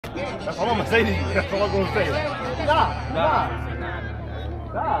That's all I'm gonna say to you. That's all I'm gonna say. Stop.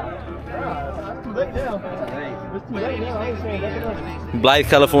 It's too late now. It's too late now. I ain't saying nothing else. Blythe,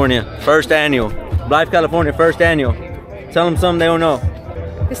 California, first annual. Blythe, California, first annual. Tell them something they don't know.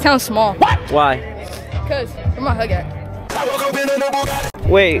 This town's small. Why? Because where my hug at?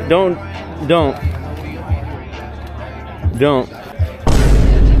 Wait, don't.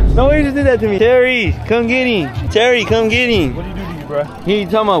 No, he just did that to me. Terry, come get him. Terry, come get him. What do you do to you, bro? He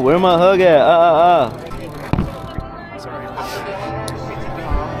talking about where my hug at?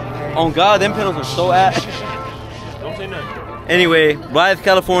 Oh God, them pedals are so ass. Don't say nothing. Anyway, Blythe,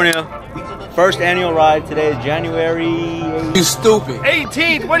 California, first annual ride. Today is January. You stupid.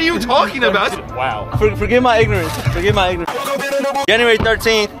 18th. What are you talking about? Wow. Forgive my ignorance. Forgive my ignorance. January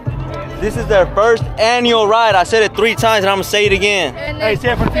 13th. This is their first annual ride. I said it 3 times and I'm gonna say it again. Hey,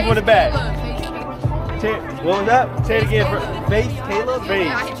 say it for the people in the back. What was that? Say it again. Face, Caleb?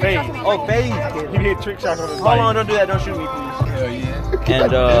 Phase. Oh, Phase. He hit trick shots on his Hold on, don't do that. Don't shoot me, please.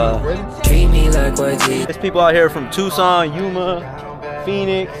 And there's people out here from Tucson, Yuma,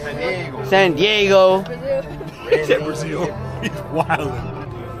 Phoenix, San Diego. He said Brazil. He's wild.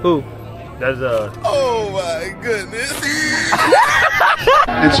 Who? That's Oh my goodness.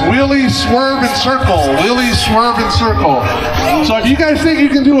 It's wheelie, swerve, and circle. Wheelie, swerve, and circle. So if you guys think you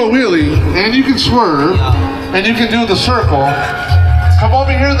can do a wheelie, and you can swerve, and you can do the circle, come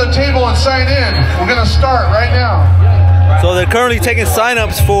over here to the table and sign in. We're gonna start right now. So they're currently taking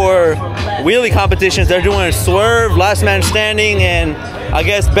sign-ups for wheelie competitions. They're doing a swerve, last man standing, and I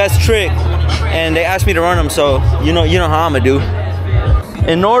guess best trick. And they asked me to run them, so you know how I'm gonna do.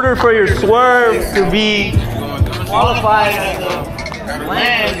 In order for your swerve to be qualified as a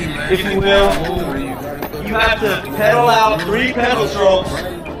land, if you will, you have to pedal out 3 pedal strokes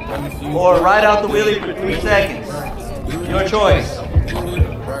or ride out the wheelie for 3 seconds. Your choice.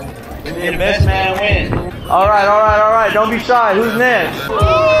 The best man wins. All right. Don't be shy. Who's next?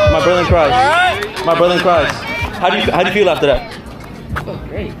 My brother in Christ. My brother in Christ. How do you feel after that? Oh,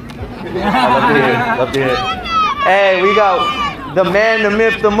 great. Love to hear it. Hey, we got the man, the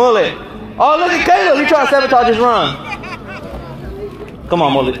myth, the mullet. Oh, look at Caleb. He tried to sabotage his run. Come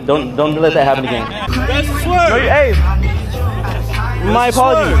on, mullet. Don't let that happen again. No, hey, my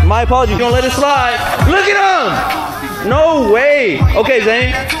apologies. Don't let it slide. Look at him. No way. Okay,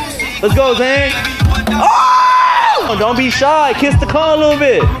 Zane. Let's go, Zane. Oh! Don't be shy. Kiss the cone a little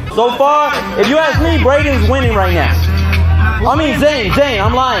bit. So far, if you ask me, Braden's winning right now. I mean, Zane.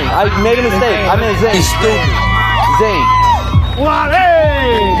 I'm lying. I made a mistake. I meant Zane. He's stupid. Zane.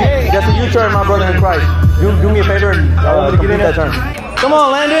 Hey! That's a U-turn, my brother in Christ. Do me a favor and complete that turn. Come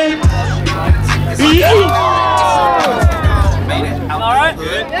on, Landon. All right.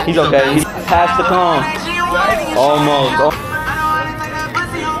 He's okay. He passed the cone. Almost. Oh.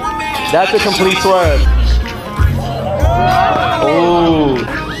 That's a complete swerve. Ooh.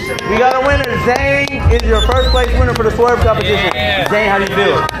 We got a winner. Zane is your first place winner for the swerve competition. Zane, how do you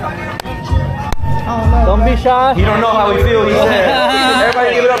feel? Don't be shy. He don't know how he feels, he said.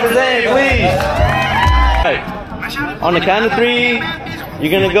 Everybody give it up for Zane, please. Right. On the count of 3,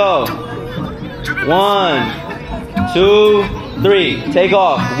 you're gonna go. 1, 2, 3. Take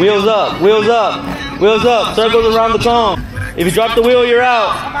off. Wheels up. Circles around the cone. If you drop the wheel, you're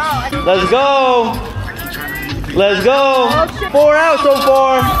out. Let's go. 4 out so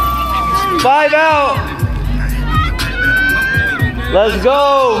far. 5 out. Let's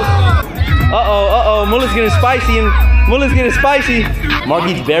go. Uh-oh. Mullet's getting spicy.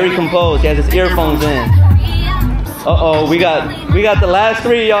 Marky's very composed. He has his earphones in. Uh-oh. We got the last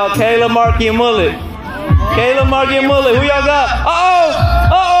 3, y'all. Caleb, Marky, and Mullet. Who y'all got?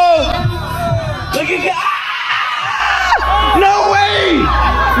 Uh-oh. Look at that. No way!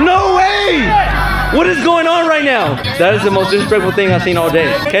 What is going on right now? That is the most disrespectful thing I've seen all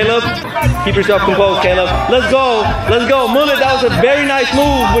day. Caleb, keep yourself composed, Caleb. Let's go. Mullet, that was a very nice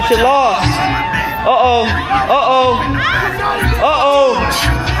move, but you lost. Uh-oh.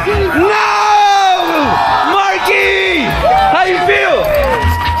 No! Marky! How you feel?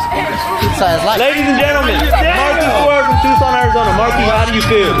 Ladies and gentlemen, Marky Ford from Tucson, Arizona. Marky, how do you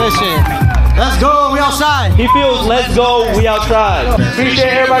feel? Listen, let's go, we outside. He feels, let's go, we outside. Appreciate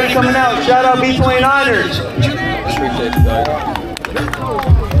everybody coming out. Shout out B29ers.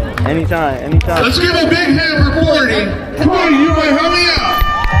 Anytime. Let's give a big hand for 40. Come on, you might help me out.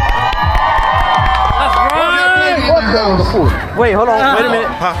 Wait, hold on. Wait a minute.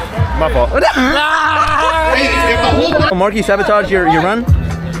 My fault. Marky sabotaged your run?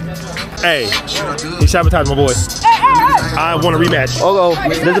 Hey, he sabotaged my boy. I want a rematch. Oh,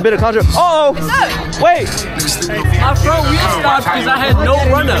 there's a bit of controversy. Oh, wait. My front wheel stopped because I had no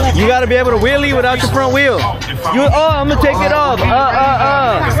run-up. You gotta be able to wheelie without your front wheel. I'm gonna take it off.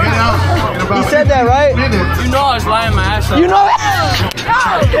 He said that, right? You know I was lying my ass off. You know it.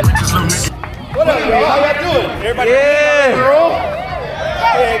 What up, y'all? How y'all doing? Everybody? Yeah.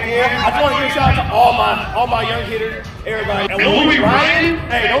 Heck yeah. I just want to give a shout out to all my young hitters, everybody. And when we riding,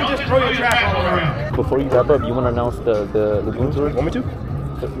 hey, don't just throw your track all around. Before you wrap up, you want to announce the Lagoon Tour? Want me to?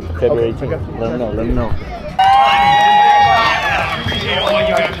 February 18th. Let them know. I appreciate all you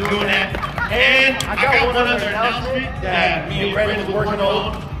guys doing that. And I got one other announcement that me and Brandon was working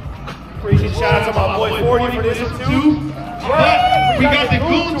on. Appreciate shout out to my boy 40 for this one too. But we got the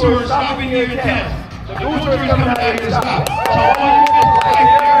Goon Tour stopping here in town. The Goon Tour is coming out here to stop. So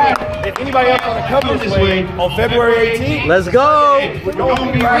if anybody else want to come this way on February 18th, Let's go. we're going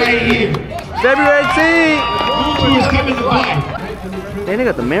to be right here. February 18th. Goon Tour is coming to Blythe. Hey, they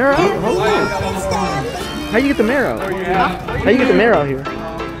got the mayor out? How you get the mayor out? How you get the mayor out here?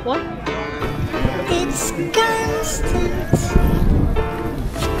 What? It's constant.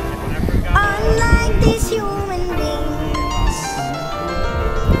 Unlike these human beings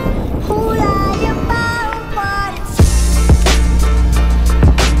who lie about what it's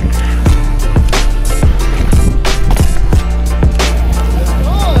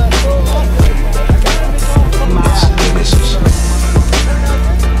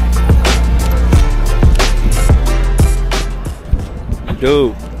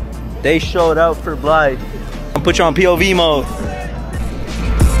Dude, they showed out for Blythe. I'll put you on POV mode.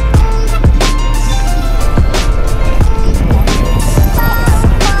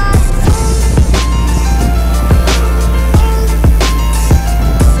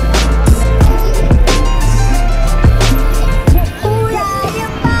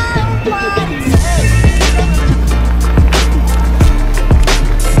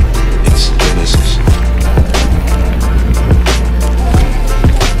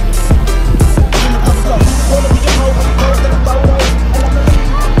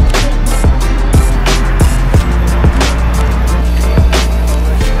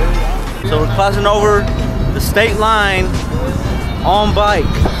 So we're crossing over the state line on bike.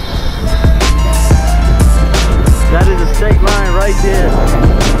 That is the state line right there.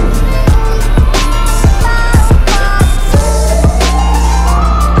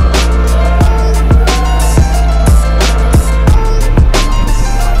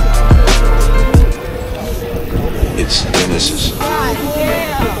 It's Genesis.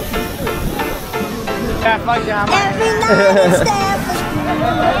 every night and step.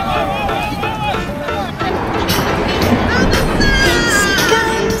 It's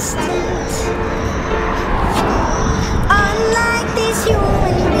constant. Unlike these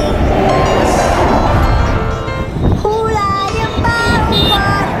human beings who lie about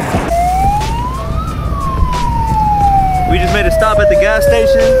what We just made a stop at the gas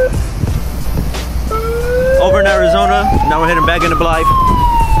station over in Arizona. Now we're heading back into Blythe.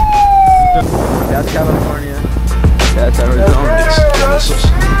 That's California. That's Arizona.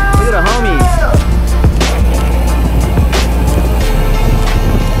 Look at the homies.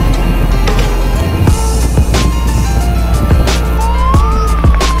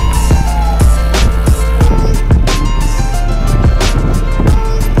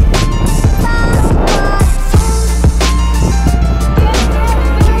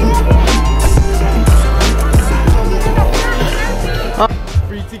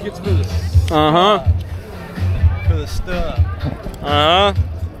 Free tickets for this. Uh-huh. For the stuff. Uh-huh.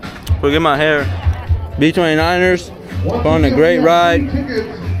 Look at my hair. B29ers on a great ride.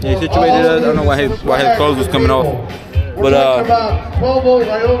 They situated us. I don't know why his clothes was coming off. But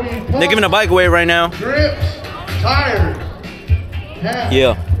they're giving a bike away right now. Grips, tires.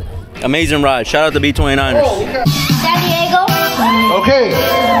 Yeah. Amazing ride. Shout out to B29ers. San Diego. Okay,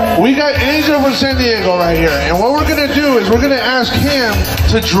 we got Angel from San Diego right here, and what we're gonna do is we're gonna ask him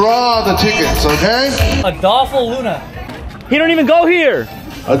to draw the tickets, okay? Adolfo Luna. He don't even go here.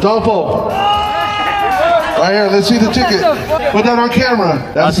 Adolfo. Right here, let's see the ticket. Put that on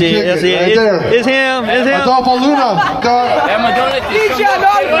camera. That's the ticket right there. It's him. It's him. Adolfo Luna. Go. Hey,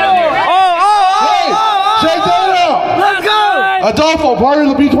 check that out. Let's go. Adolfo, part of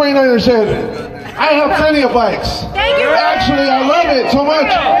the B29er said, I have plenty of bikes. Thank you. Actually, I love it so much.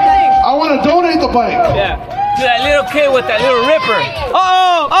 I want to donate the bike. Yeah. To that little kid with that little ripper.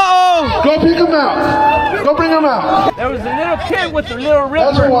 Go pick him out. Go bring him out. There was a little kid with the little ripper.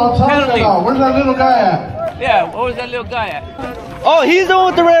 That's what I'm talking penalty. about. Where's that little guy at? Yeah, what was that little guy at? Oh, he's the one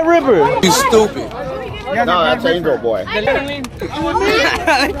with the red ripper. You stupid. No, that's Angel Boy. Tell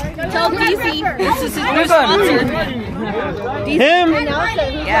DC this is his new sponsor. Him?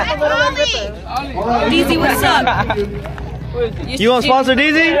 Yeah. DZ, what's up? You want to sponsor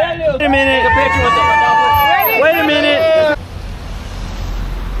DZ? Wait a minute. Wait a minute.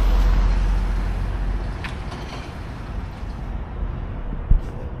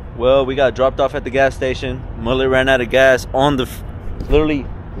 Well, we got dropped off at the gas station. Mullet ran out of gas on the, literally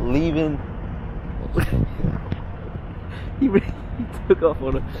leaving. he took off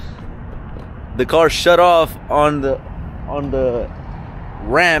on the car, shut off on the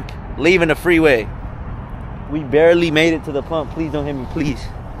ramp, leaving the freeway. We barely made it to the pump. Please don't hit me, please.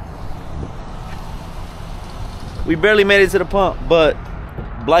 We barely made it to the pump, but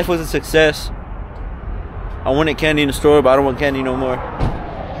Blythe was a success. I wanted candy in the store, but I don't want candy no more.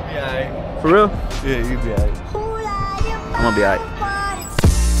 Yeah. For real? Yeah, you'd be alright. I'm gonna be alright.